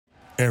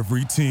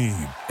Every team,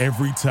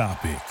 every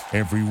topic,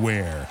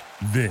 everywhere.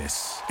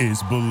 This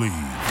is Believe.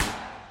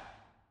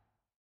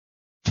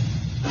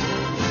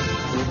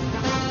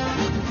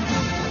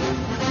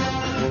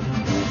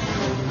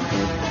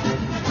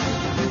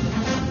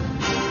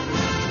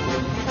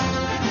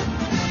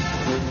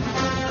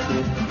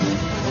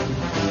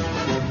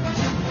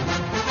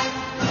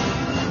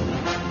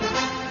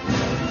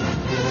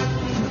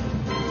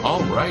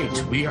 All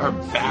right, we are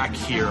back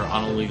here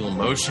on Illegal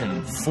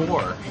Motion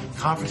for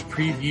conference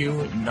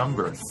preview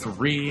number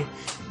 3.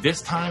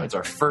 This time, it's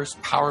our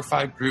first Power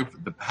 5 group,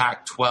 the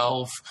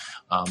Pac-12.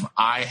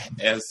 I,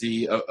 as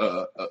the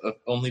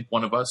only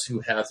one of us who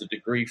has a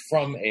degree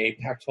from a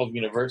Pac-12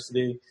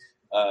 university,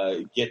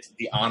 get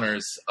the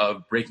honors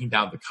of breaking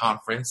down the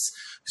conference.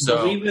 So,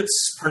 I believe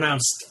it's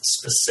pronounced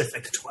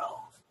Specific 12.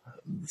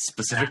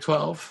 Specific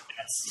 12?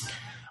 Yes.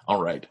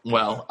 All right.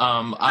 Well,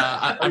 I'm just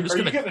going to...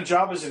 Are you getting a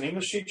job as an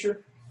English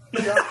teacher?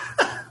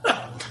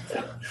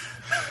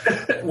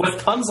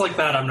 With puns like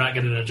that, I'm not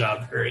getting a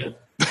job, period.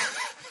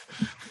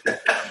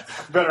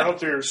 Better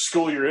hope your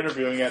school you're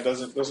interviewing at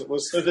doesn't listen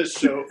to this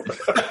show.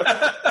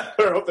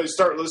 Better hope they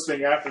start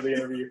listening after the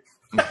interview.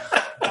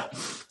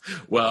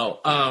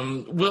 Well,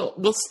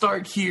 we'll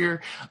start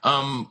here.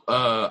 I'm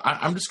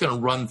just going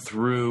to run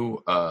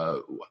through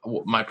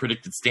my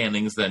predicted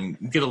standings, then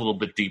get a little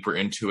bit deeper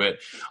into it.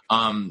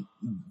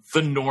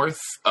 The North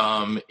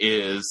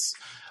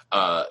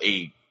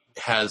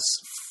has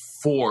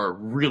 4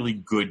 really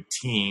good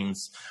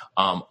teams,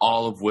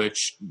 all of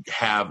which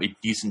have a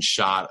decent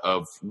shot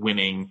of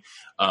winning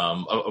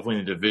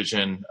the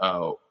division.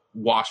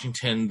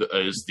 Washington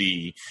is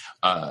the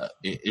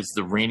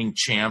reigning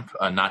champ,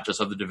 not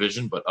just of the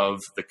division, but of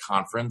the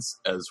conference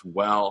as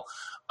well.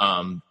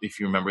 If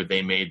you remember,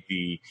 they made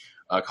the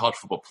college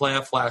football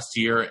playoff last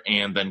year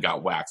and then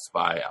got waxed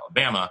by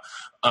Alabama.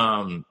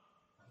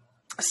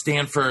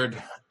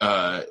 Stanford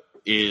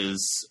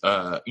is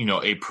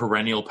a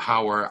perennial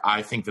power.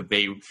 I think that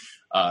they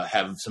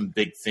have some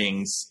big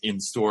things in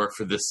store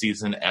for this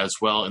season as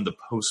well in the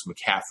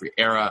post-McCaffrey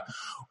era.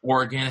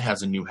 Oregon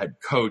has a new head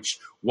coach.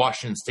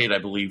 Washington State, I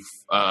believe,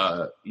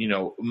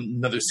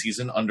 another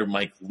season under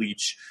Mike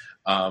Leach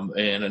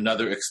and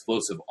another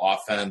explosive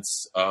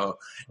offense.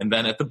 And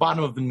then at the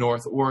bottom of the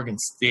North, Oregon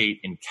State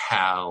and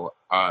Cal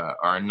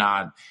are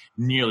not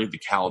nearly the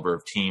caliber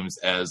of teams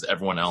as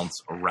everyone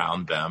else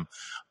around them.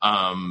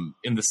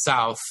 In the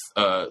South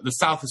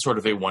is sort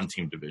of a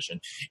one-team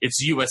division.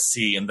 It's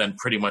USC and then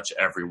pretty much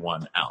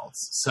everyone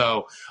else.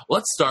 So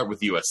let's start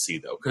with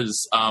USC, though,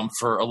 because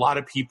for a lot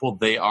of people,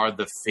 they are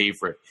the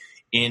favorite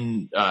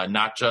in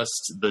not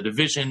just the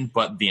division,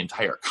 but the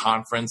entire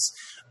conference.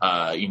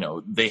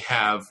 They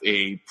have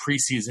a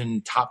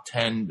preseason top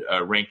 10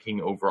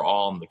 ranking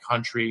overall in the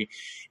country.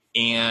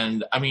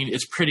 And, I mean,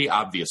 it's pretty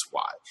obvious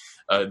why.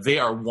 They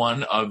are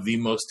one of the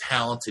most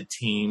talented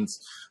teams,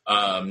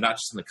 not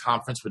just in the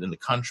conference, but in the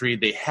country.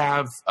 They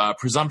have a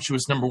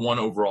presumptuous number 1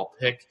 overall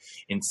pick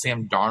in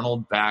Sam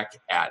Darnold back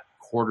at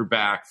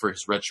quarterback for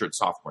his redshirt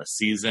sophomore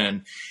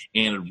season,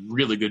 and a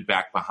really good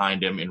back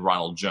behind him in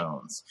Ronald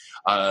Jones.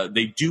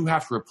 They do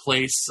have to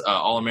replace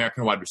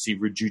All-American wide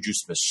receiver Juju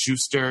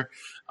Smith-Schuster,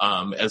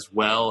 as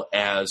well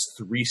as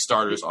 3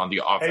 starters on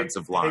the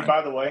offensive line. Hey,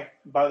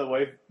 by the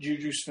way,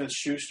 Juju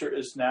Smith-Schuster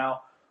is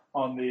now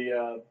on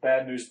the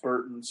Bad News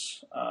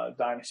Burton's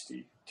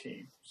Dynasty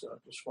team. So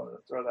just wanted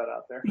to throw that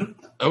out there.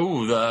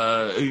 Oh,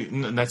 the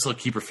nice little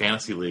keeper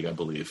fantasy league, I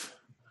believe.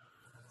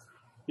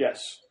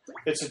 Yes.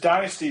 It's a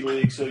dynasty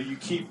league, so you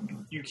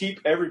keep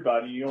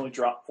everybody. You only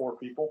drop 4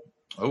 people.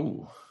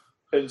 Oh.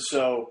 And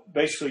so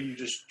basically you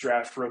just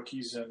draft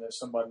rookies, and if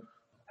somebody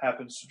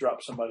happens to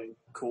drop somebody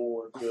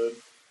cool or good,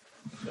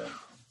 then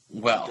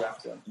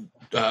draft them.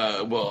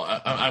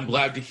 I'm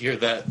glad to hear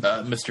that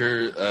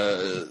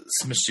Mr.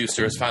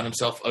 Smith-Schuster has found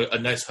himself a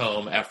nice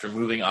home after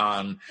moving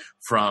on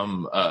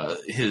from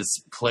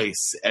his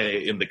place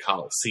in the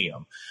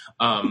Coliseum.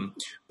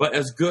 But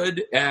as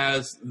good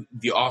as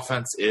the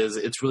offense is,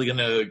 it's really going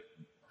to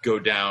go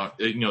down.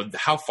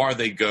 How far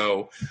they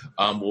go,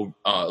 will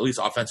at least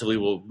offensively,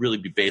 will really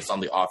be based on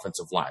the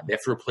offensive line. They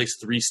have to replace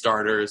 3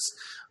 starters,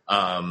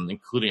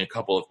 including a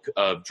couple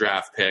of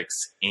draft picks,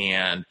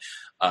 and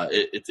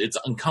it's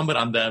incumbent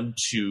on them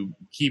to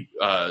keep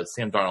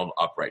Sam Darnold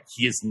upright.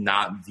 He is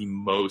not the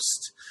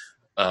most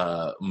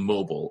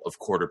mobile of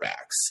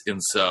quarterbacks,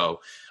 and so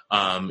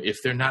if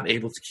they're not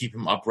able to keep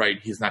him upright,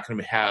 he's not going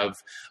to have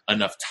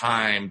enough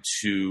time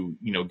to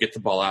get the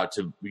ball out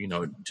to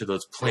to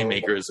those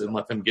playmakers and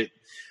let them get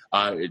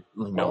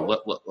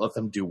let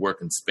them do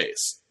work in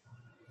space.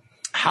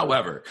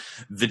 However,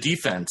 the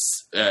defense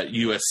at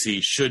USC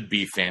should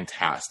be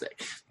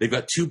fantastic. They've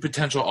got 2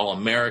 potential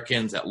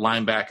All-Americans at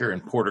linebacker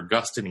and Porter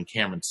Gustin and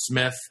Cameron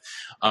Smith,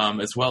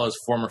 as well as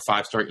former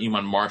 5-star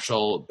Iman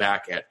Marshall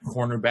back at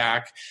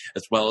cornerback,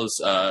 as well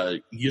as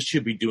he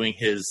should be doing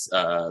his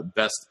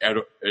best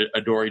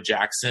Adoree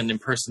Jackson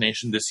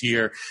impersonation this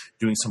year,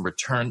 doing some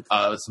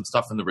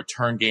stuff in the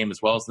return game as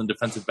well as in the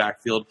defensive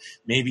backfield,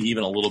 maybe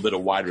even a little bit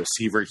of wide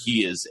receiver.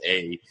 He is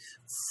a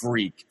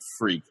freak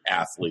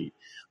athlete.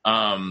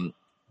 I'm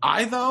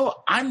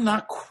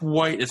not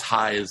quite as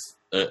high as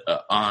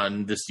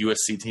on this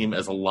USC team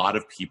as a lot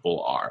of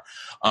people are.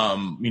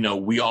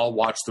 We all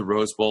watched the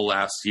Rose Bowl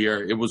last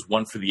year. It was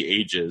one for the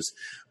ages.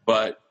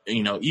 But,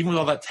 even with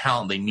all that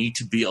talent, they need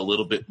to be a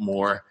little bit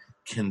more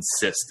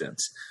consistent.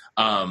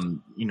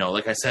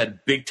 Like I said,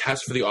 big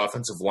test for the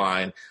offensive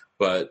line.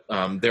 But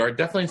there are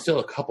definitely still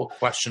a couple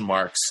question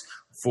marks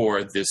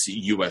for this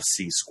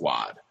USC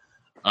squad.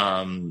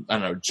 I don't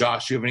know,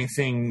 Josh, do you have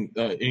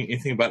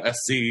anything about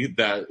SC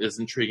that is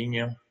intriguing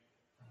you?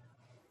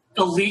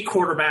 Elite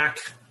quarterback,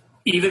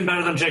 even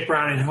better than Jake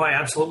Browning, who I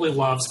absolutely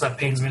love, so that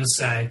pains me to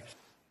say.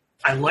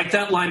 I like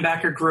that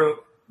linebacker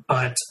group,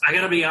 but I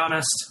got to be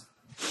honest,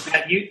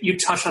 you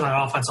touched on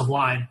that offensive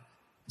line.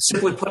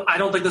 Simply put, I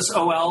don't think this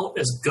OL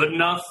is good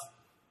enough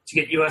to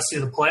get USC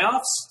to the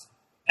playoffs.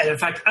 And in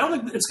fact, I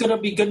don't think it's going to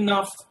be good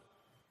enough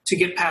to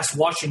get past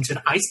Washington.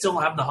 I still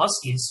have the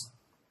Huskies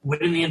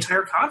winning the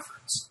entire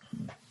conference.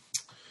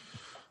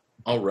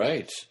 All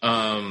right.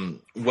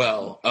 Let's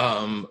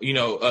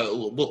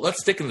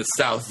stick in the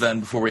South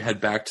then before we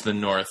head back to the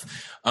North.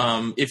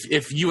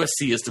 If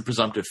USC is the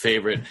presumptive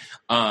favorite,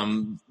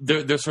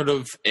 they're sort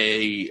of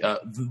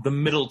the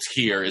middle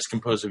tier is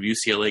composed of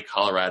UCLA,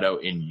 Colorado,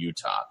 and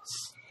Utah.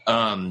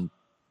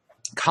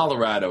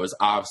 Colorado is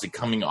obviously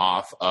coming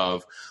off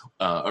of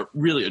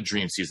really a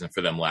dream season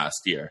for them last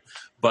year.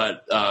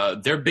 But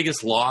their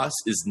biggest loss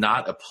is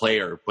not a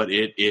player, but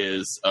it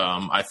is,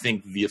 I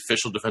think, the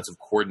official defensive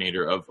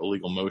coordinator of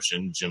Illegal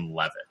Motion, Jim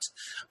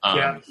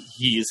Leavitt.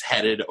 He is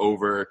headed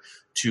over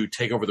to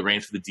take over the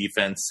reins for the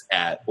defense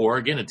at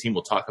Oregon, a team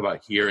we'll talk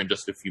about here in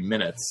just a few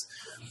minutes.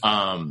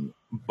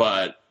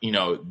 But,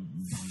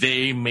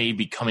 they may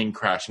be coming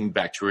crashing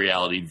back to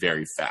reality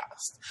very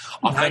fast.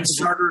 9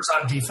 starters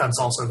on defense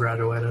also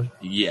graduated.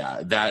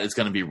 Yeah, that is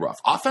going to be rough.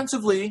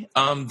 Offensively,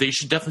 they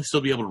should definitely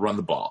still be able to run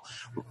the ball.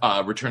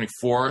 Returning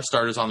 4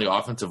 starters on the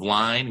offensive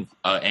line,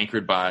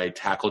 anchored by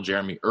tackle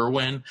Jeremy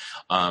Irwin,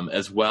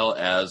 as well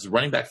as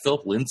running back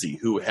Philip Lindsay,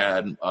 who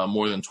had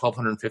more than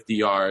 1,250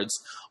 yards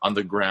on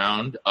the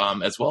ground,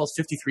 as well as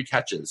 53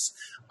 catches.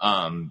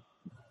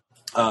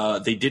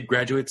 They did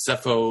graduate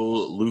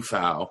Sefo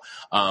Lufau,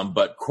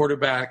 but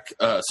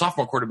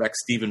sophomore quarterback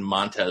Steven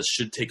Montez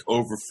should take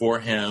over for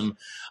him.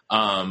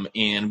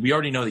 And we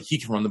already know that he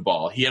can run the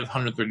ball. He had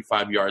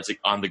 135 yards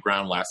on the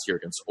ground last year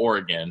against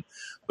Oregon.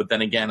 But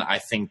then again, I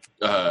think,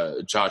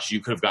 Josh,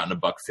 you could have gotten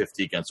 $150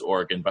 against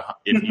Oregon,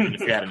 even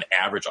if you had an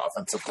average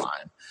offensive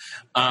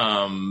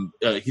line.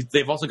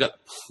 They've also got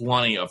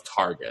plenty of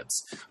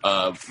targets,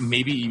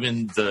 maybe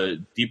even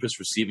the deepest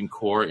receiving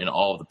core in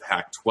all of the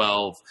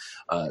Pac-12.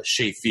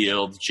 Shea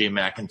Field, Jay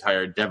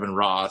McIntyre, Devin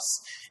Ross,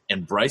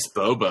 and Bryce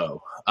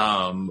Bobo,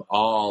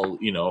 all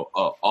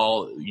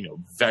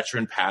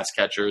veteran pass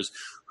catchers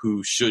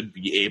who should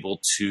be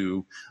able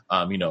to,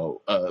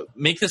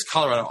 make this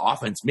Colorado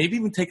offense maybe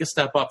even take a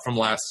step up from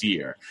last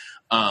year.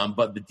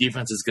 But the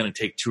defense is going to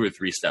take 2 or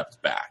 3 steps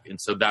back. And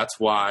so that's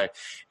why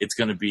it's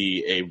going to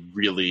be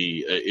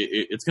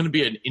it's going to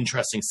be an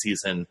interesting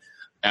season,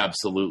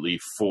 absolutely,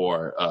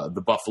 for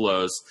the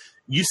Buffaloes.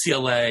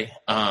 UCLA,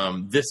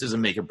 this is a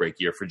make or break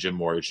year for Jim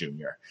Mora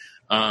Jr.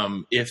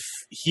 If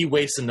he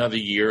wastes another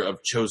year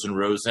of Chosen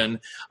Rosen,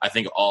 I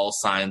think all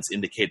signs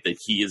indicate that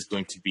he is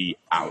going to be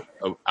out.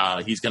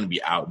 He's going to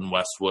be out in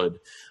Westwood,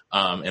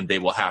 and they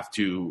will have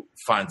to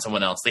find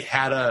someone else. They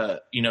had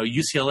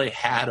UCLA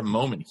had a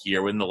moment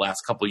here in the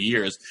last couple of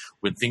years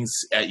when things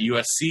at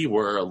USC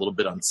were a little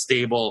bit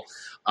unstable,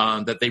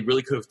 that they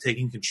really could have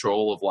taken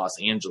control of Los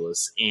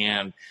Angeles.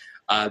 And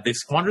they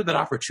squandered that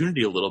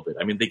opportunity a little bit.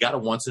 I mean, they got a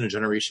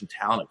once-in-a-generation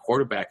talent at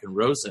quarterback in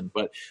Rosen,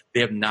 but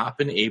they have not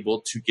been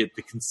able to get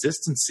the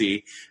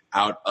consistency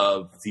out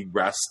of the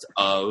rest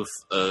of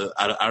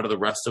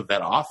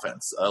that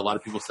offense. A lot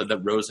of people said that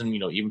Rosen,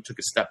 even took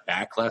a step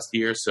back last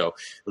year. So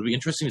it'll be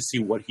interesting to see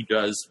what he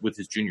does with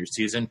his junior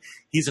season.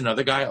 He's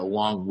another guy,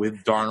 along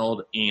with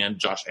Darnold and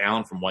Josh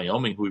Allen from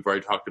Wyoming, who we've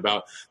already talked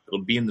about,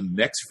 that'll be in the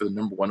mix for the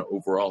number 1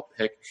 overall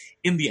pick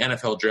in the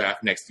NFL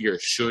draft next year,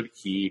 should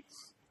he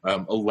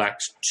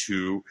elect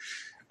to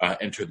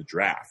enter the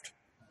draft.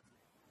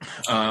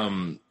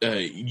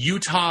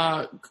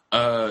 Utah,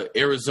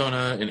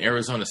 Arizona, and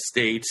Arizona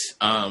State.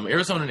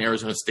 Arizona and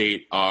Arizona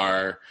State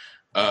are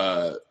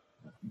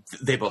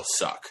they both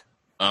suck.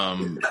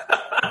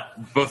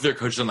 Both their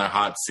coaches on their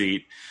hot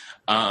seat,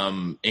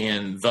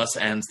 and thus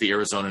ends the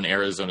Arizona and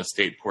Arizona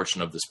State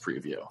portion of this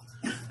preview.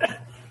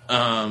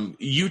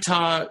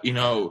 Utah,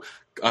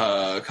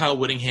 Kyle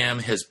Whittingham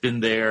has been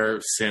there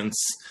since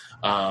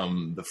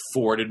the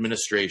Ford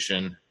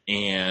administration,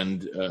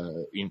 and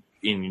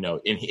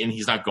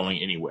he's not going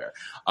anywhere.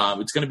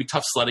 It's going to be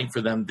tough sledding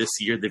for them this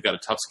year. They've got a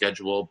tough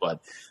schedule,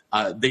 but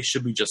they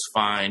should be just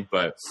fine.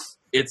 But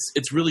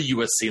it's really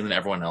USC and then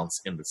everyone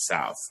else in the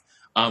South.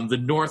 The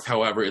North,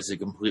 however, is a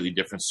completely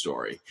different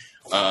story.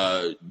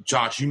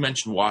 Josh, you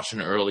mentioned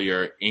Washington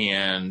earlier,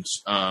 and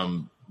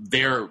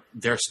they're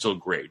still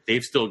great.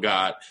 They've still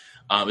got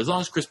As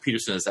long as Chris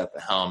Peterson is at the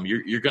helm,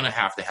 you're going to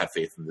have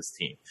faith in this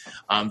team.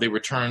 They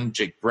returned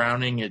Jake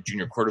Browning, a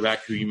junior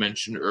quarterback who you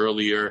mentioned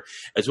earlier,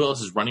 as well as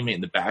his running mate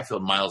in the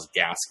backfield, Myles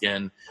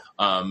Gaskin,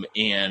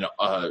 and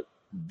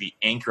the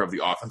anchor of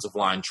the offensive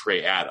line,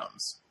 Trey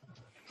Adams.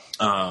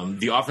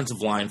 The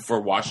offensive line for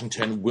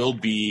Washington will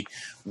be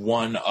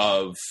one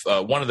of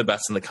the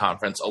best in the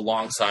conference,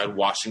 alongside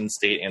Washington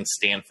State and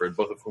Stanford,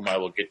 both of whom I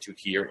will get to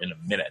here in a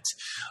minute.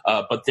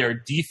 But their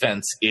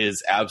defense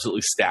is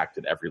absolutely stacked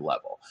at every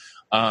level.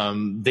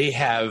 They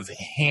have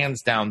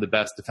hands down the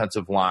best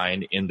defensive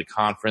line in the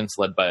conference,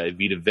 led by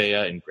Vita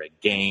Vea and Greg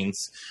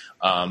Gaines,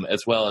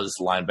 as well as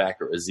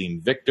linebacker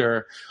Azim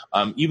Victor.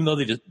 Even though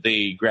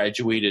they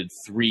graduated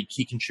 3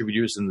 key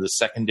contributors in the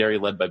secondary,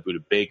 led by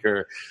Budda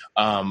Baker,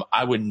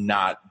 I would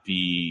not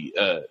be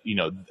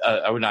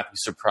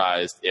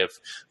surprised if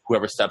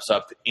whoever steps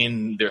up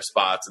in their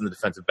spots in the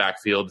defensive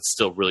backfield is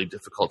still really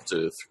difficult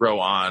to throw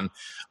on.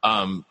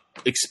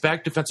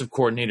 Expect defensive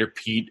coordinator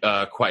Pete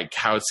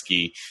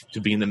Kwiatkowski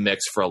to be in the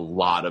mix for a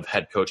lot of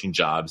head coaching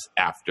jobs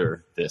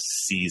after this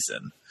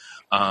season.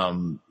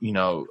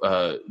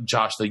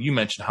 Josh, you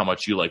mentioned how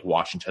much you like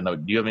Washington.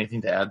 Do you have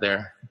anything to add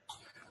there?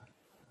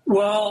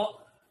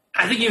 Well,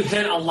 I think you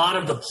hit a lot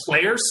of the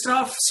player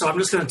stuff, so I'm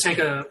just going to take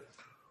a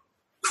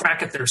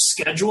crack at their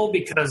schedule,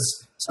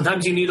 because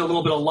sometimes you need a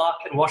little bit of luck,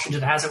 and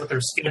Washington has it with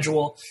their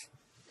schedule.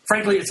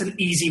 Frankly, it's an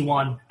easy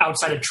one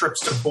outside of trips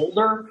to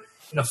Boulder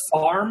and a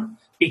farm,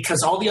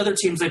 because all the other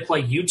teams they play,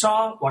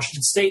 Utah,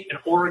 Washington State, and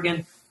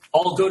Oregon,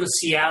 all go to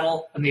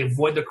Seattle, and they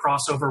avoid the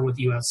crossover with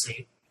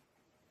USC.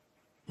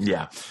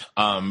 Yeah.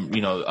 I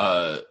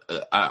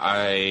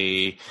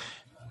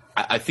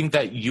think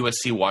that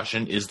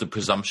USC-Washington is the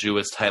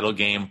presumptuous title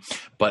game,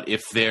 but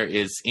if there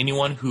is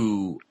anyone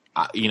who,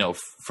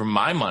 for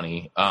my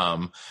money,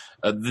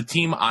 the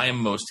team I am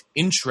most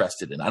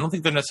interested in, I don't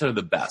think they're necessarily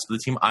the best, but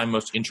the team I'm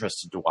most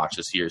interested to watch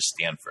this year is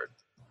Stanford.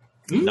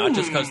 Not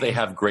just because they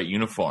have great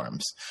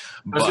uniforms.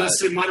 I was going to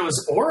say mine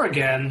was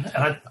Oregon.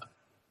 That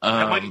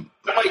might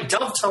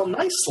dovetail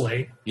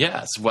nicely.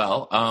 Yes.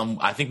 Well,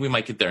 I think we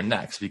might get there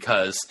next,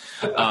 because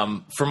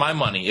for my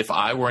money, if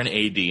I were an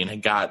AD and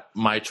had got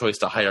my choice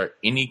to hire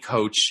any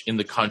coach in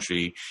the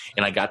country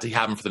and I got to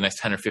have him for the next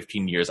 10 or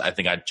 15 years, I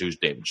think I'd choose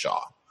David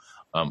Shaw.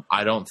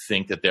 I don't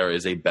think that there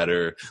is a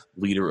better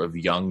leader of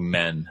young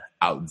men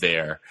out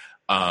there.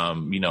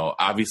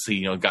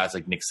 Obviously, guys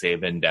like Nick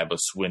Saban, Dabo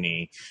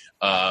Swinney,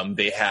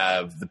 they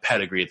have the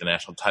pedigree at the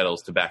national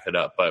titles to back it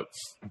up. But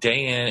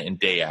day in and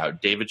day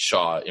out, David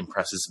Shaw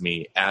impresses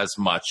me as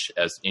much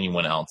as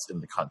anyone else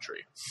in the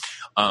country.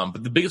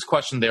 But the biggest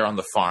question there on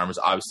the farm is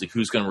obviously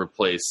who's going to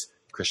replace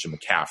Christian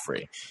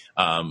McCaffrey.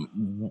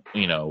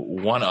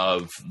 One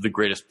of the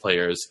greatest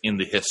players in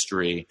the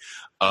history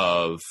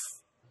of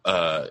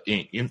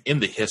in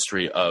the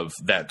history of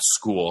that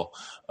school.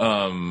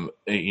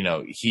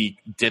 He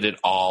did it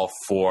all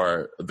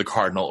for the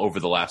Cardinal over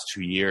the last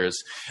 2 years.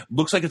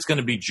 Looks like it's going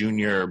to be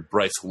junior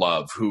Bryce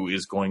Love who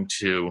is going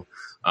to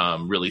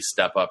really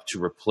step up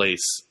to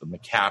replace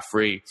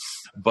McCaffrey.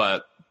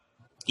 But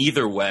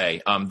either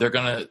way,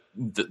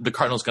 the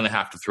Cardinals going to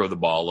have to throw the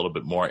ball a little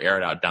bit more, air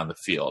it out down the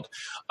field.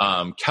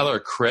 Keller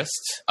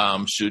Christ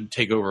should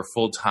take over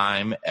full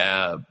time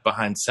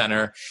behind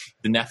center.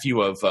 The nephew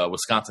of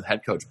Wisconsin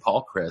head coach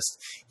Paul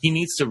Christ, he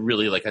needs to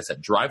really, like I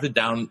said, drive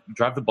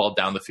the ball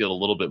down the field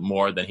a little bit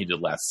more than he did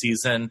last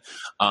season.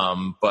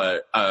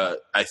 But I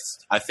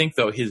think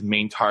though his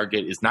main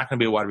target is not going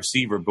to be a wide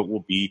receiver, but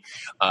will be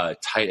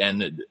tight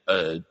end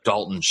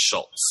Dalton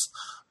Schultz.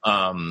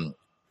 On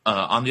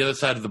the other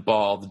side of the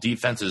ball, the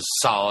defense is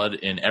solid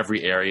in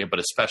every area, but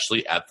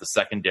especially at the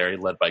secondary,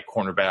 led by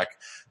cornerback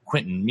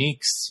Quentin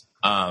Meeks.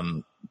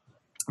 The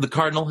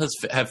Cardinals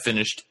have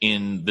finished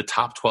in the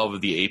top 12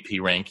 of the AP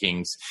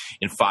rankings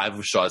in 5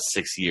 of Shaw's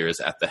 6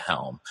 years at the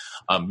helm.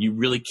 You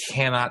really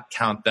cannot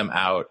count them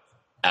out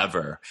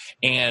ever.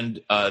 And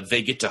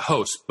they get to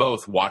host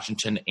both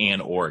Washington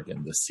and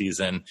Oregon this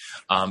season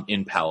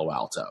in Palo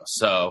Alto.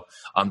 So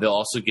they'll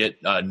also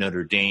get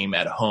Notre Dame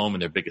at home in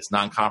their biggest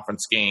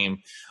non-conference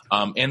game.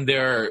 And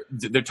their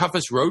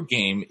toughest road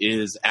game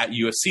is at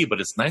USC,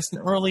 but it's nice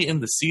and early in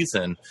the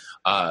season.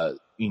 And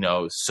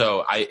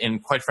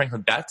quite frankly,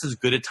 that's as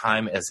good a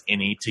time as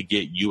any to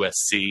get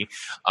USC,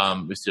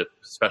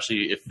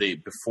 especially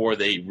before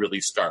they really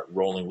start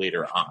rolling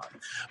later on.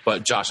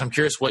 But Josh, I'm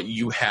curious what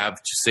you have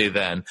to say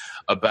then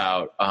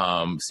about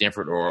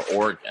Stanford or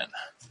Oregon.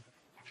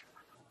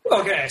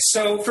 Okay,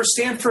 so for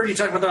Stanford, you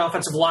talk about the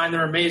offensive line;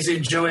 they're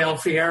amazing. Joey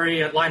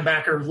Alfieri at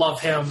linebacker,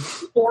 love him.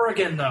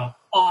 Oregon, though,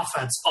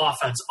 offense.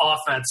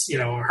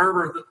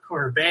 Herbert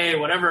or Bay,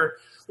 whatever.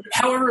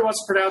 However he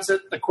wants to pronounce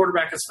it, the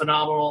quarterback is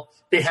phenomenal.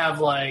 They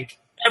have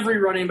every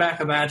running back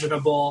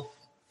imaginable.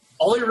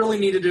 All you really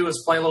need to do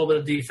is play a little bit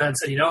of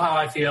defense, and you know how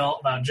I feel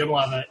about Jim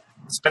Leavitt.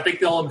 So I think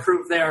they'll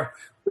improve there.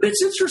 But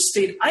it's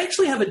interesting. I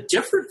actually have a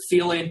different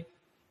feeling.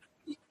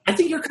 I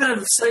think you're kind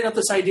of setting up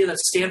this idea that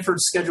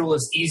Stanford's schedule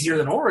is easier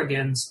than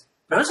Oregon's,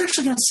 but I was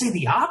actually going to say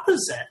the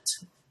opposite.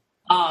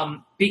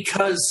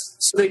 Because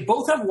they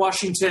both have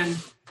Washington.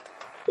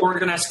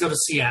 Oregon has to go to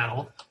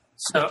Seattle.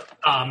 So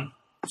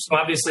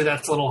obviously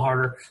that's a little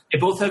harder. They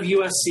both have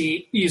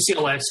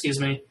UCLA,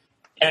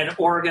 and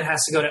Oregon has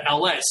to go to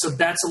LA. So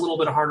that's a little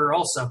bit harder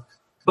also.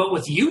 But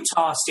with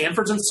Utah,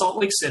 Stanford's in Salt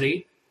Lake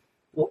City.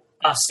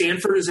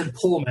 Stanford is in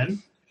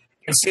Pullman.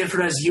 And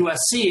Stanford has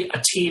USC,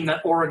 a team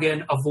that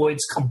Oregon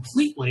avoids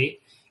completely.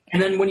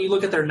 And then when you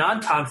look at their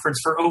non-conference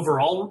for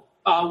overall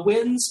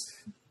wins,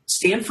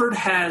 Stanford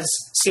has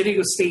San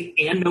Diego State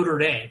and Notre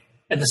Dame.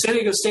 And the San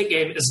Diego State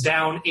game is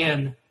down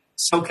in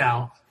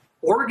SoCal.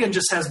 Oregon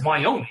just has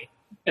Wyoming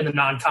in the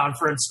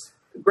non-conference.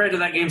 Granted,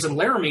 that game's in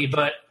Laramie,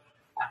 but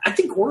I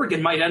think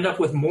Oregon might end up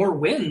with more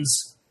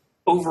wins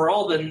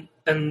overall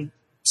than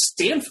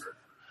Stanford.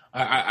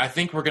 I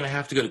think we're going to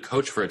have to go to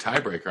coach for a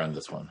tiebreaker on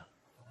this one.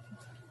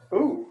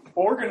 Ooh,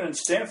 Oregon and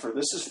Stanford.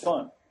 This is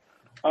fun.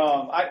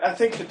 I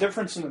think the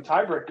difference in the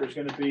tiebreaker is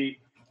going to be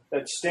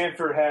that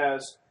Stanford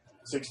has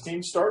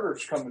 16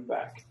 starters coming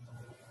back.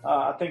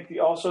 I think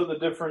the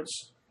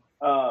difference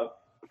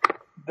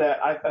that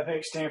I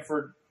think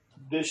Stanford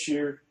this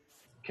year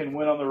can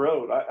win on the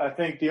road. I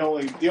think the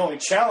only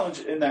challenge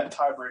in that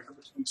tiebreaker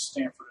between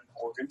Stanford and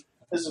Oregon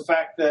is the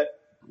fact that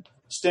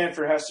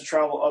Stanford has to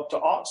travel up to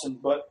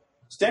Autzen, but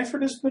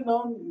Stanford has been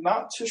known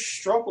not to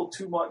struggle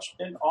too much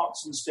in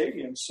Autzen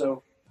Stadium.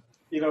 So,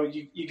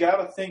 you got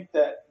to think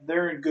that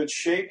they're in good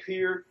shape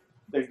here.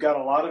 They've got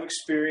a lot of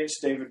experience.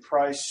 David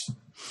Price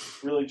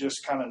really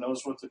just kind of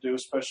knows what to do,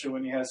 especially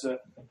when he has a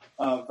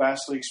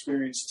vastly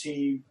experienced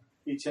team.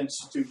 He tends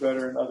to do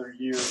better in other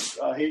years.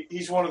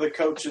 He's one of the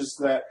coaches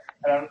that,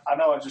 and I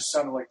know I just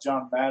sounded like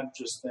John Madden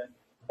just then.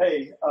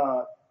 Hey,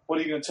 what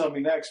are you going to tell me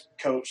next,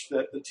 Coach?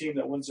 That the team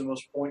that wins the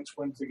most points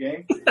wins the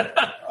game?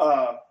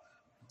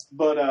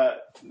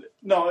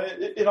 No,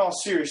 in all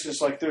seriousness,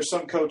 like there's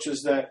some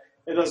coaches that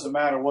it doesn't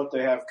matter what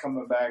they have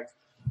coming back.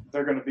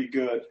 They're going to be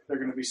good. They're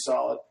going to be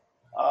solid.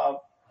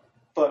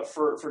 But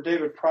for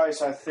David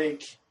Price, I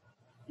think,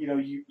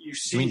 you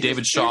see. You mean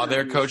David Shaw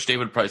there, Coach?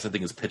 David Price, I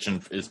think, is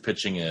pitching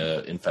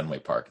in Fenway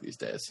Park these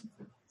days.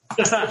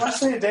 Am I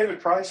saying David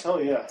Price?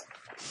 Hell yeah.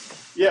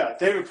 Yeah,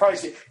 David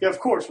Price. Yeah, of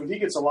course. When he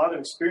gets a lot of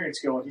experience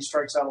going, he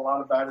strikes out a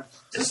lot of batters.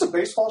 Is this a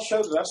baseball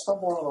show? Did I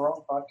stumble on the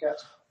wrong podcast?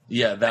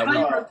 Yeah,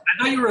 I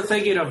thought you were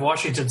thinking of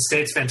Washington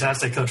State's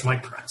fantastic coach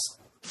Mike Price.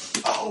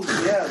 Oh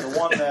yeah,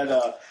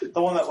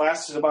 the one that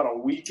lasted about a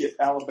week at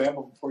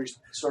Alabama before he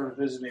started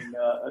visiting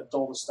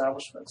adult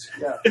establishments.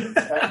 Yeah,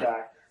 that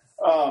guy.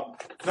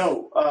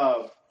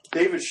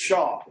 David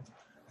Shaw.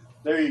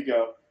 There you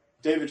go,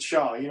 David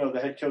Shaw. The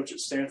head coach at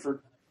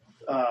Stanford,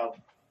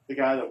 the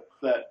guy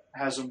that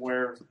has him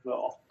wear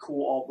the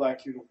cool all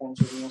black uniforms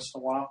every once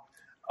in a while.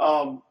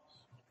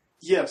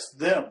 Yes,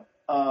 them.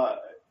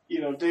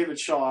 David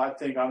Shaw, I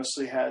think,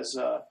 honestly has,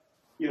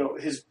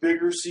 his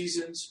bigger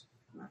seasons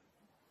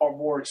are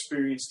more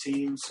experienced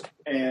teams.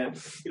 And,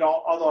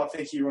 although I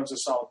think he runs a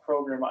solid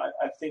program,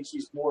 I think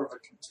he's more of a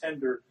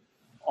contender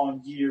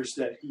on years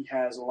that he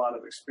has a lot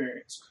of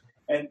experience.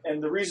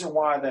 And the reason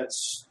why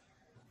that's,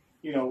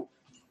 I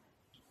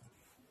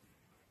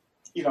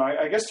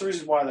guess the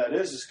reason why that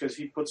is because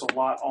he puts a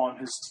lot on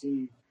his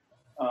team.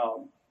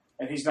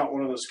 And he's not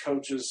one of those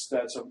coaches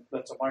that's a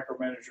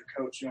micromanager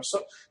coach.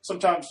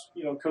 Sometimes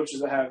coaches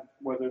that have,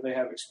 whether they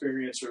have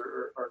experience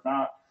or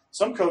not,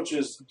 some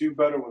coaches do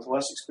better with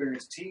less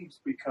experienced teams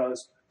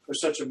because they're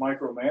such a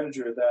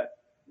micromanager that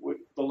with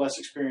the less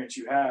experience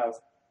you have,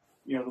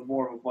 the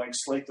more of a blank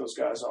slate those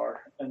guys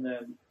are. And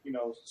then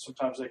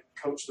sometimes they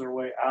coach their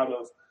way out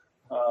of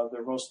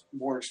their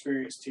more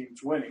experienced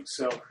teams winning.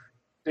 So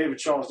David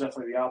Shaw is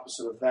definitely the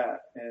opposite of that.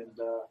 And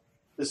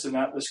this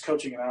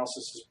coaching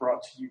analysis is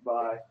brought to you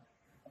by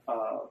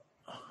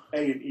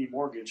A&E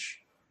Mortgage.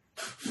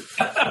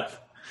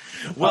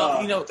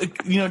 Well,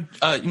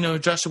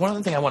 Josh, one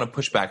other thing I want to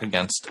push back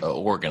against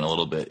Oregon a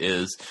little bit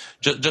is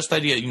just the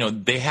idea,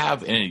 they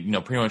have, pretty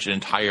much an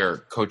entire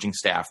coaching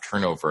staff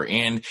turnover.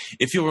 And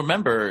if you'll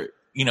remember,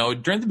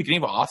 during the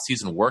beginning of an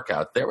off-season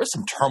workout, there was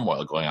some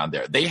turmoil going on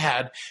there. They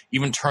had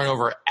even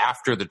turnover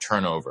after the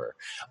turnover.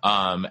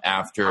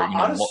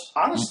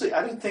 Honestly,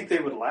 I didn't think they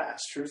would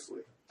last,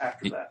 truthfully.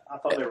 After that, I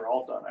thought they were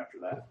all done after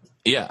that.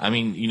 Yeah, I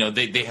mean,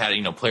 they had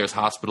players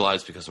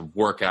hospitalized because of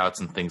workouts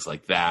and things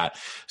like that.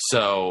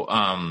 So,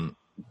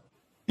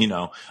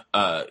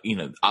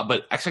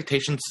 but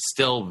expectations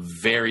still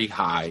very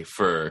high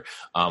for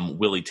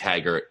Willie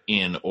Taggart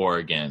in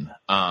Oregon.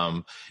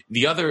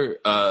 The other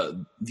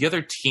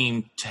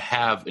team to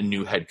have a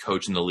new head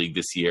coach in the league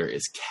this year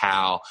is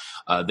Cal.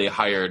 They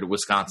hired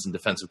Wisconsin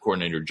defensive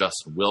coordinator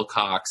Justin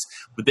Wilcox,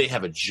 but they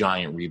have a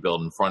giant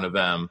rebuild in front of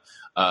them.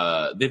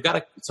 They've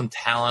got some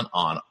talent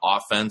on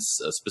offense,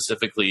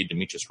 specifically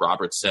Demetrius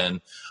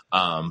Robertson.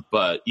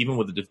 But even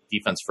with a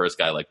defense first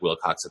guy like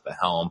Wilcox at the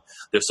helm,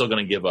 they're still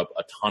going to give up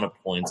a ton of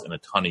points and a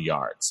ton of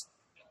yards.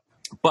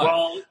 But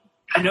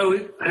I know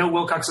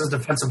Wilcox is a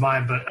defensive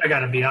mind, but I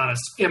got to be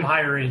honest, him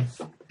hiring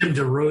Tim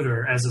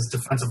DeRuyter as his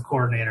defensive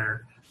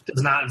coordinator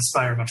does not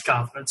inspire much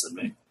confidence in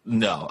me.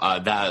 No,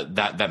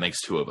 that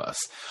makes two of us.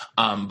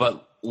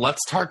 But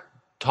let's talk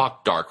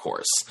talk dark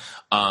horse.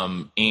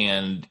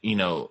 And,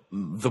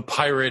 the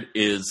Pirate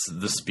is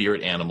the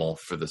spirit animal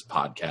for this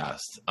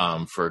podcast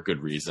for a good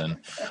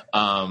reason.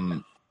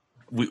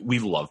 We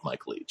love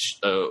Mike Leach.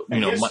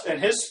 And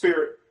his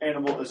spirit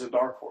animal is a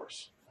dark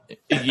horse.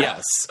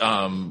 Yes,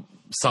 sung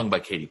by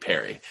Katy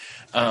Perry.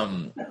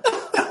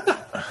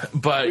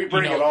 But we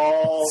bring it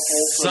all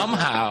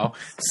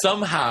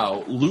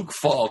somehow Luke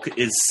Falk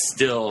is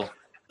still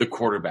the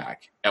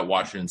quarterback at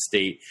Washington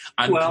State.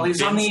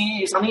 He's on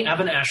the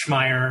Evan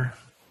Eschmeyer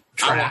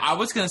track. I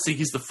was going to say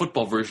he's the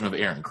football version of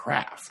Aaron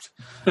Kraft.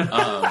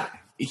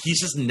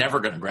 He's just never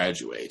going to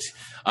graduate.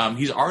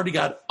 He's already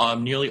got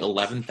nearly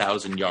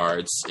 11,000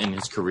 yards in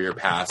his career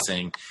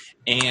passing,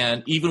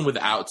 and even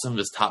without some of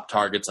his top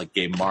targets like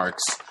Gabe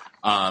Marks,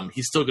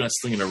 he's still going to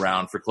sling it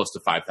around for close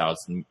to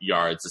 5,000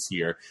 yards this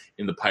year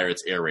in the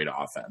Pirates' air raid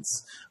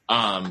offense.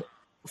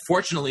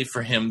 Fortunately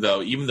for him,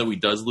 though, even though he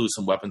does lose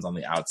some weapons on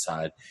the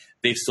outside,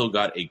 they've still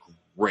got a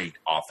great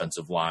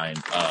offensive line.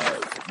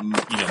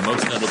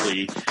 Most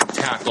notably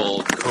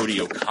tackle Cody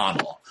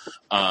O'Connell,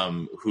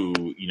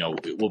 who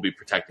will be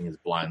protecting his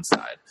blind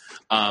side.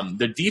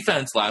 The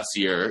defense last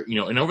year,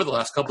 and over the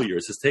last couple of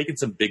years, has taken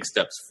some big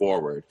steps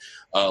forward.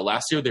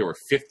 Last year they were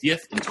 50th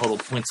in total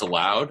points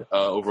allowed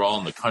overall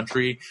in the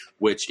country,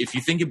 which, if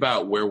you think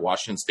about where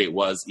Washington State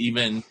was,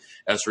 even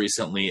as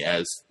recently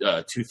as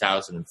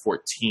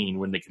 2014,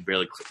 when they could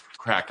barely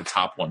crack the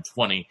top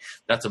 120,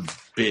 that's a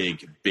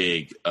big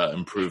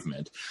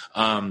improvement.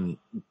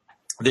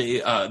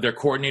 Their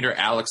coordinator,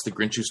 Alex the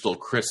Grinch Who Stole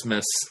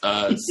Christmas,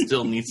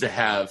 still needs to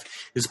have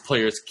his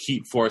players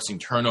keep forcing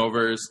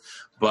turnovers,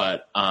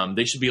 but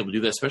they should be able to do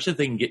that, especially if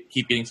they can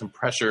keep getting some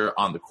pressure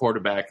on the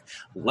quarterback,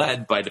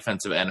 led by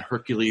defensive end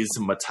Hercules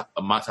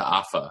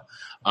Mataafa,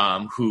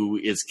 who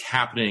is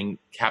captaining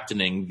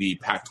the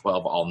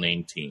Pac-12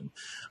 all-name team.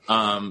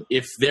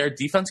 If their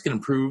defense can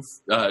improve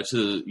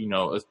to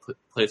a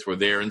place where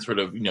they're in sort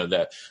of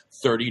that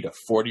 30 to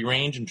 40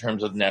 range in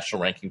terms of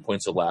national ranking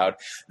points allowed,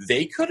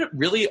 they could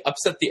really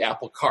upset the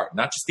apple cart,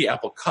 not just the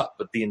apple cup,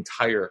 but the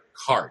entire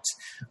cart,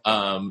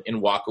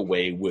 and walk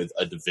away with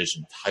a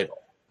division title.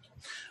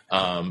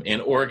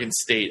 And Oregon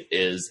State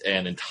is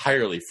an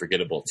entirely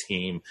forgettable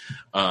team.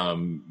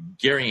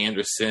 Gary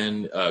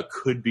Anderson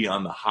could be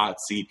on the hot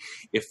seat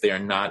if they are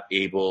not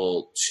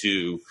able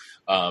to,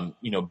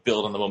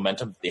 build on the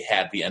momentum that they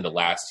had at the end of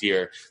last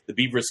year. The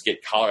Beavers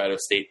get Colorado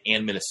State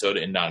and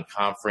Minnesota in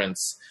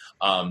non-conference.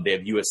 They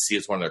have USC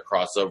as one of their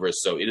crossovers,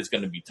 so it is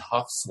going to be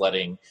tough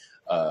sledding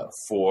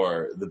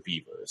for the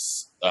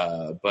Beavers.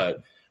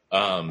 But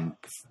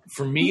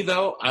for me,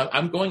 though,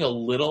 I'm going a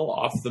little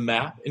off the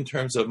map in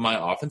terms of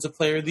my offensive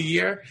player of the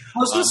year. I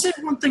was going to say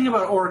one thing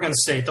about Oregon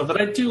State, though,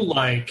 that I do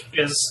like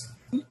is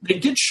they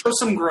did show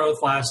some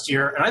growth last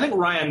year, and I think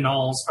Ryan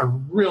Knowles a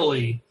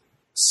really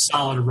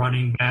solid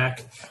running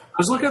back. I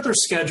was looking at their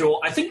schedule.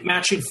 I think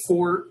matching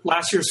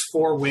last year's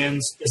 4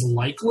 wins is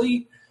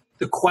likely.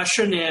 The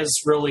question is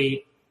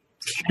really,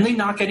 can they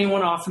knock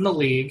anyone off in the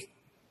league,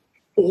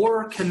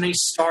 or can they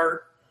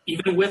start,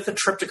 even with the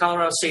trip to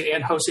Colorado State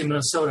and hosting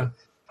Minnesota,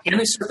 can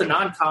they start the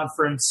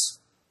non-conference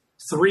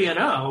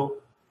 3-0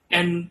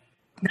 and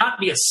not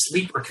be a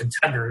sleeper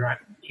contender?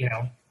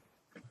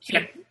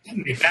 Can't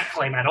make that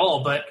claim at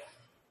all, but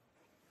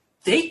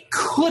they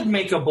could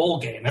make a bowl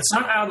game. It's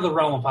not out of the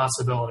realm of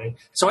possibility.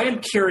 So I am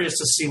curious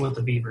to see what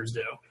the Beavers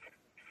do.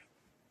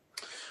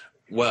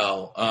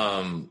 Well,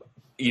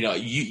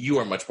 you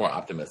are much more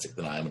optimistic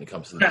than I am when it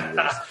comes to the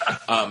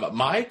Beavers.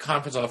 My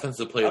conference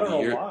offensive player of the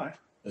year. Why.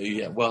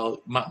 Yeah,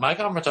 well, my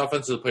conference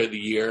offensive player of the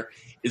year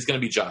is going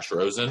to be Josh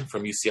Rosen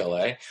from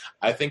UCLA.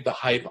 I think the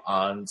hype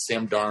on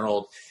Sam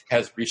Darnold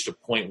has reached a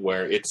point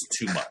where it's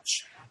too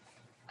much.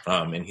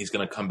 And he's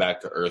going to come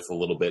back to earth a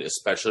little bit,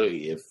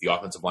 especially if the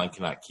offensive line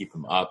cannot keep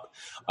him up.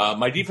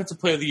 My defensive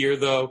player of the year,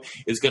 though,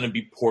 is going to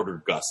be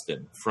Porter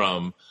Gustin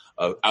from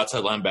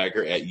outside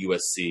linebacker at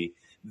USC.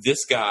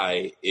 This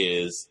guy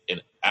is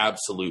an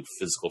absolute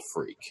physical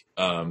freak.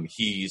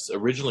 He's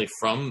originally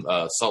from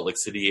Salt Lake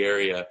City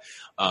area.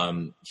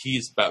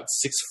 He's about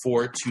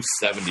 6'4",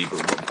 270,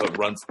 but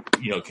runs,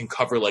 can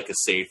cover like a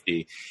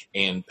safety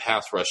and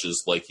pass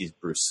rushes like he's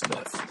Bruce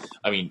Smith.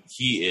 I mean,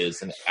 he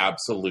is an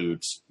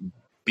absolute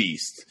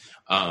beast.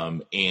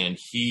 And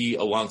he,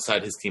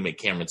 alongside his teammate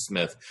Cameron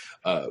Smith,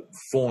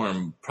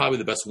 form probably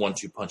the best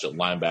 1-2 punch at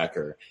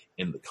linebacker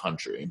in the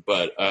country.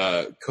 But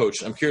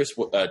Coach, I'm curious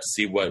to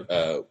see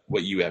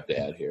what you have to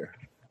add here.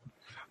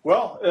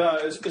 Well,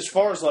 as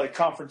far as like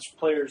conference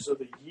players of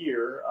the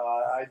year,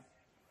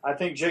 I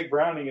think Jake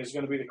Browning is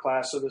going to be the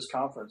class of this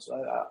conference.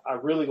 I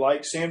really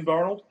like Sam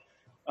Darnold,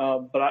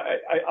 but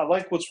I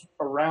like what's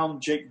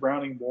around Jake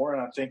Browning more,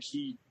 and I think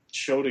he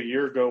showed a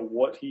year ago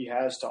what he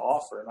has to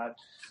offer, and I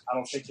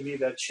don't think any of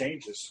that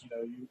changes.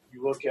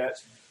 You look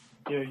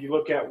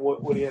at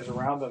what he has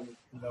around him.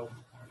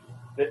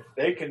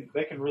 They can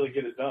really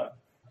get it done,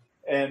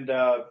 and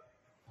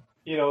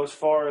as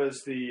far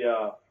as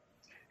the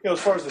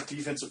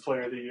defensive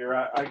player of the year,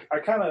 I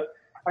kind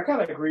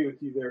of agree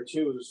with you there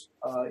too.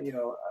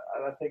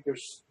 I think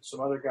there's some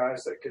other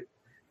guys that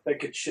that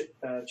could chip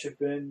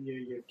in.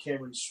 You have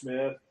Cameron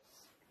Smith.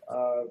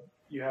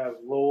 You have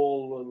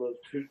Lowell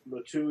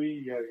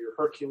Latui. You have your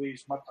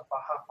Hercules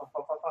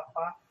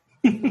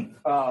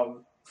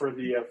for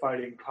the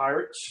Fighting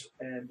Pirates.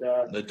 And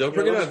don't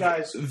forget about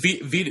guys.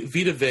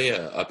 Vita Vea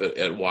up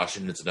at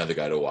Washington's another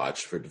guy to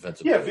watch for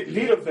defensive. Yeah,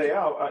 Vita Vea.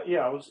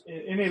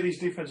 Any of these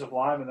defensive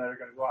linemen that are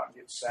going to go out and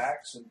get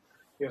sacks, and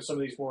some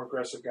of these more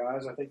aggressive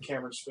guys. I think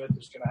Cameron Smith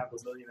is going to have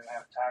 1.5 million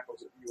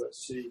tackles at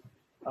USC.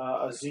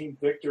 Azeem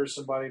Victor is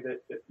somebody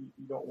that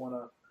you don't want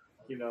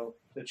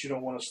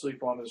to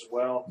sleep on as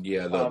well.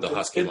 Yeah, the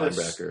Husky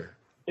linebacker.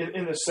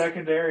 In the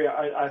secondary,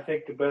 I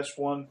think the best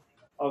one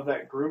of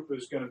that group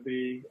is going to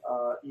be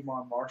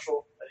Iman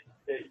Marshall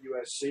at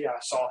USC. I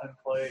saw him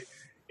play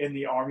in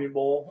the Army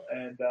Bowl,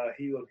 and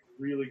he looked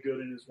really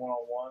good in his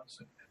one-on-ones,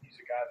 and he's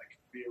a guy that can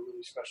be a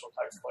really special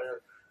type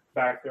player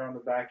back there on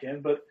the back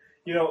end. But,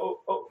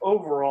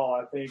 overall,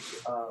 I think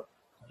I'm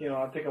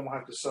going to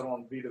have to settle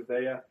on Vita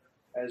Vea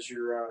as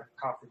your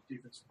Conference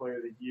Defensive Player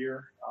of the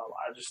Year.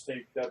 I just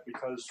think that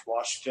because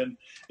Washington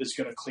is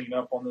going to clean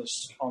up on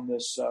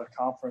this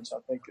conference, I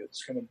think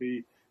it's going to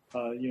be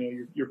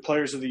your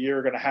players of the year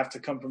are going to have to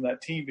come from that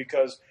team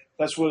because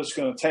that's what it's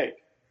going to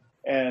take.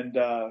 And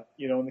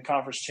in the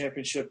conference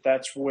championship,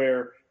 that's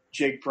where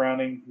Jake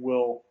Browning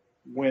will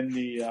win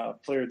the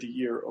Player of the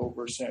Year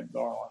over Sam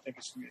Darnold. I think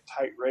it's going to be a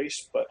tight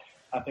race, but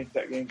I think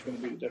that game's going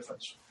to be the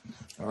difference.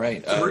 All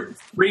right.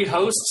 3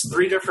 hosts,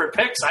 3 different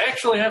picks. I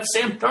actually have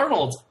Sam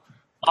Darnold,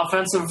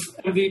 offensive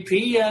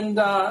MVP, and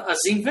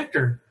Azeem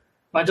Victor,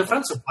 my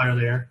defensive player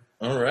there.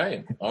 All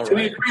right. Do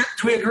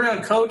we agree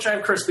on coach? I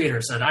have Chris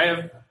Peterson. I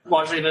have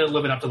Washington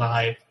living up to the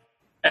hype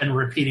and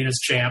repeating as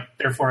champ.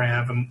 Therefore, I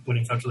have him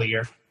winning coach of the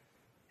year.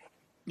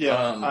 Yeah,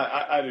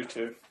 I do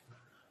too.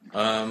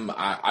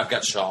 I've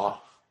got Shaw.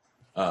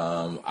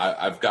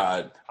 I've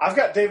got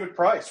David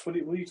Price. What are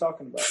you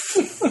talking about?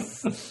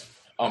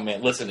 Oh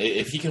man, listen!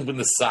 If he can win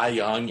the Cy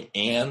Young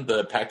and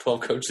the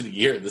Pac-12 Coach of the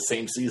Year in the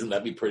same season,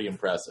 that'd be pretty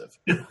impressive.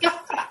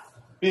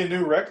 Be a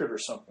new record or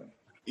something.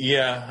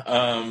 Yeah,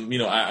 I'm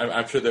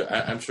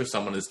sure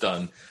someone has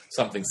done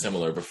something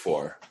similar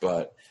before,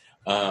 but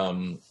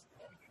David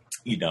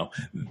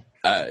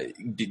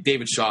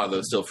Shaw,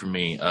 though, still for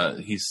me,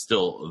 he's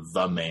still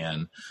the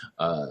man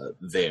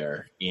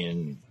there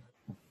in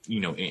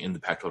the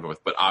Pac-12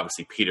 North. But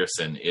obviously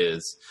Peterson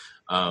is,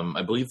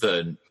 I believe,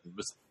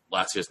 was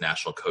last year's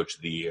National Coach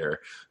of the Year,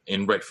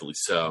 and rightfully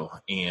so.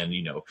 And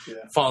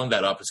following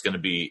that up is going to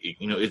be,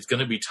 it's going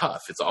to be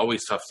tough. It's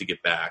always tough to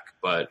get back,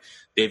 but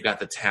they've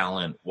got the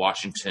talent.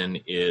 Washington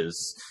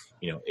is,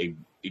 a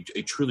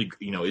truly,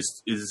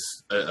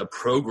 is a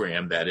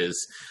program that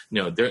is,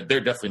 they're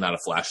definitely not a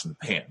flash in the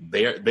pan.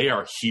 They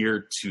are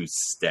here to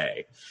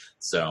stay.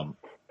 So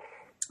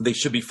they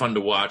should be fun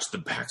to watch. The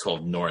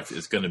Pac-12 North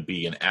is going to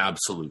be an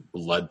absolute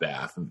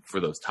bloodbath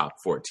for those top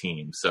 4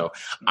 teams. So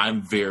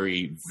I'm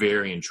very,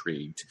 very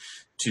intrigued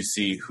to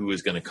see who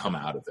is going to come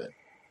out of it.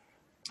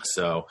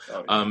 So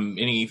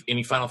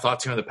any final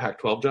thoughts here on the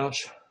Pac-12,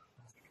 Josh?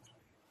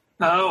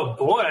 Oh,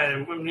 boy.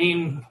 I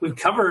mean, we've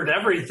covered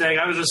everything.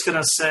 I was just going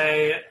to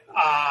say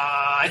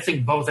I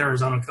think both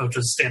Arizona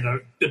coaches stand a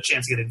good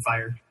chance of getting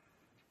fired.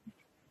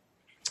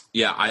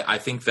 Yeah, I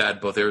think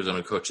that both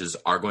Arizona coaches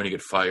are going to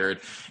get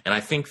fired, and I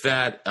think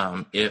that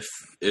if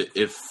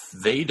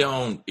they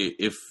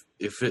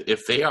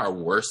are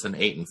worse than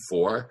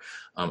 8-4,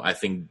 I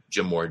think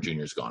Jim Mora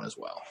Jr. is gone as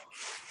well.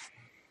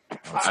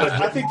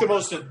 I think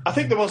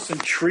the most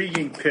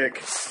intriguing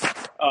pick,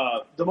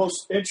 the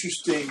most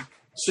interesting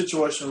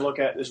situation to look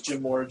at is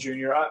Jim Mora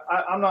Jr.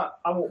 I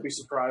won't be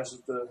surprised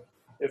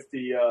if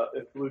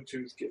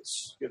Bluetooth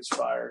gets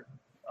fired.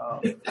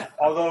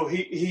 Although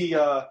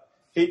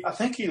I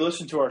think he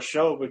listened to our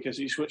show because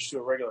he switched to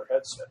a regular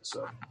headset.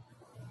 So,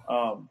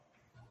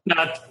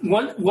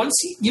 once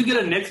you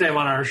get a nickname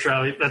on our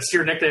show, that's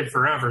your nickname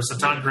forever. So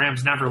Todd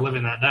Graham's never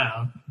living that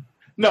down.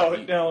 No,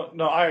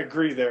 I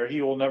agree there.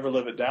 He will never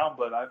live it down,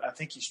 but I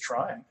think he's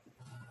trying.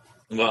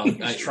 Well,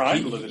 he's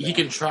trying to live it down. He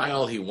can try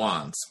all he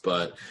wants,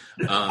 but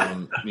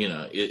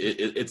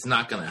it's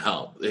not going to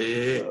help.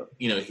 The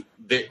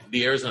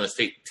Arizona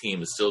State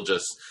team is still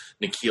just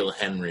N'Keal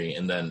Henry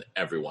and then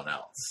everyone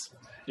else.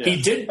 Yeah.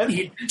 He did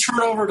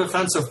turn over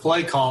defensive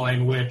play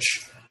calling,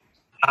 which,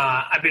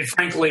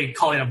 frankly,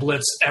 calling a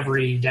blitz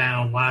every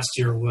down last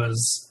year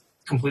was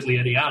completely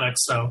idiotic.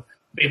 So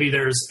maybe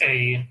there's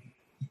a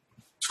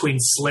between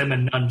slim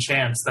and none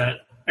chance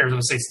that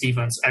Arizona State's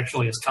defense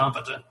actually is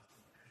competent.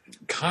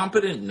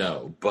 Competent,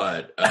 no,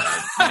 but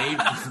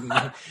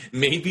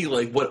maybe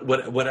like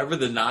whatever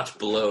the notch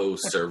below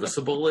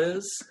serviceable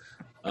is.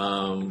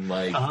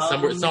 Somewhere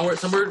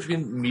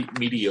between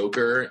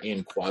mediocre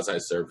and quasi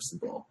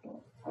serviceable.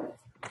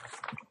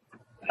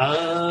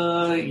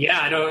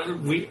 I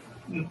don't.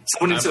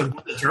 Someone needs to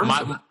the terms.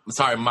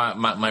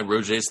 My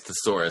Roget's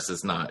thesaurus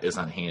is not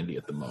handy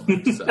at the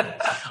moment. So,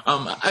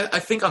 I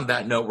think on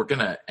that note, we're going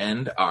to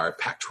end our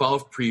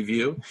Pac-12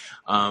 preview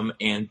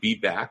and be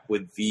back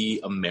with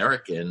the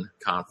American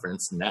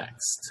Conference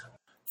next.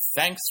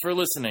 Thanks for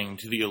listening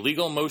to the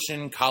Illegal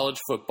Motion College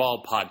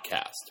Football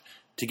Podcast.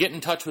 To get in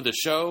touch with the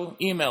show,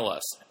 email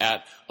us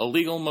at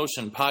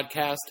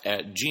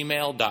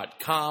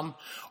illegalmotionpodcast@gmail.com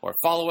or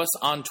follow us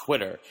on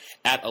Twitter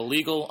at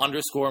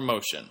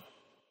illegal_motion.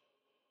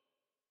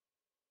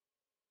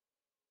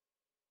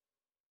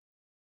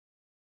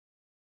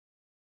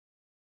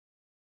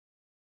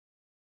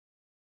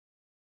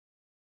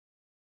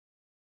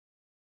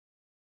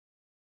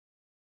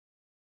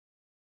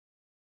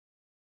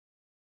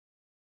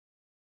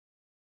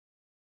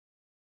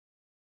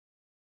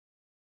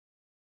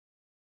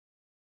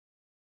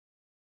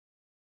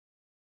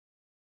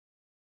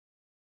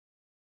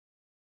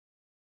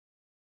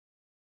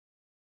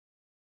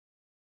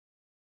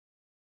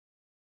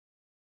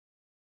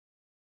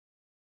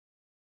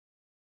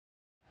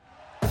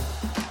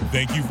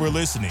 Thank you for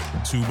listening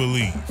to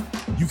Believe.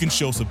 You can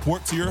show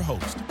support to your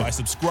host by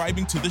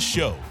subscribing to the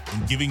show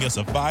and giving us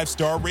a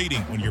 5-star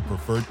rating on your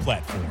preferred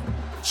platform.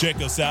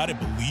 Check us out at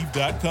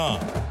Believe.com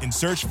and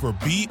search for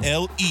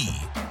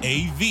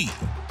BLEAV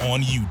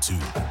on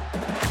YouTube.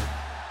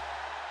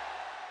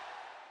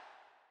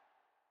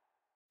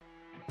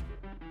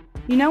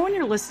 You know when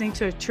you're listening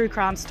to a true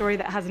crime story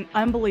that has an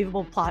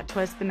unbelievable plot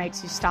twist that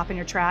makes you stop in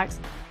your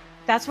tracks?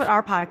 That's what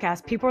our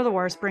podcast, People Are the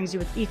Worst, brings you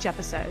with each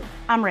episode.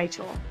 I'm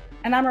Rachel.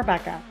 And I'm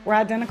Rebecca. We're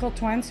identical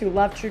twins who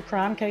love true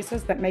crime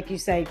cases that make you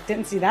say,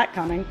 didn't see that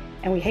coming,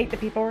 and we hate the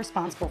people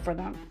responsible for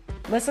them.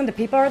 Listen to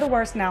People Are the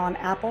Worst now on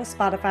Apple,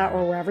 Spotify,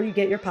 or wherever you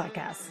get your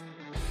podcasts.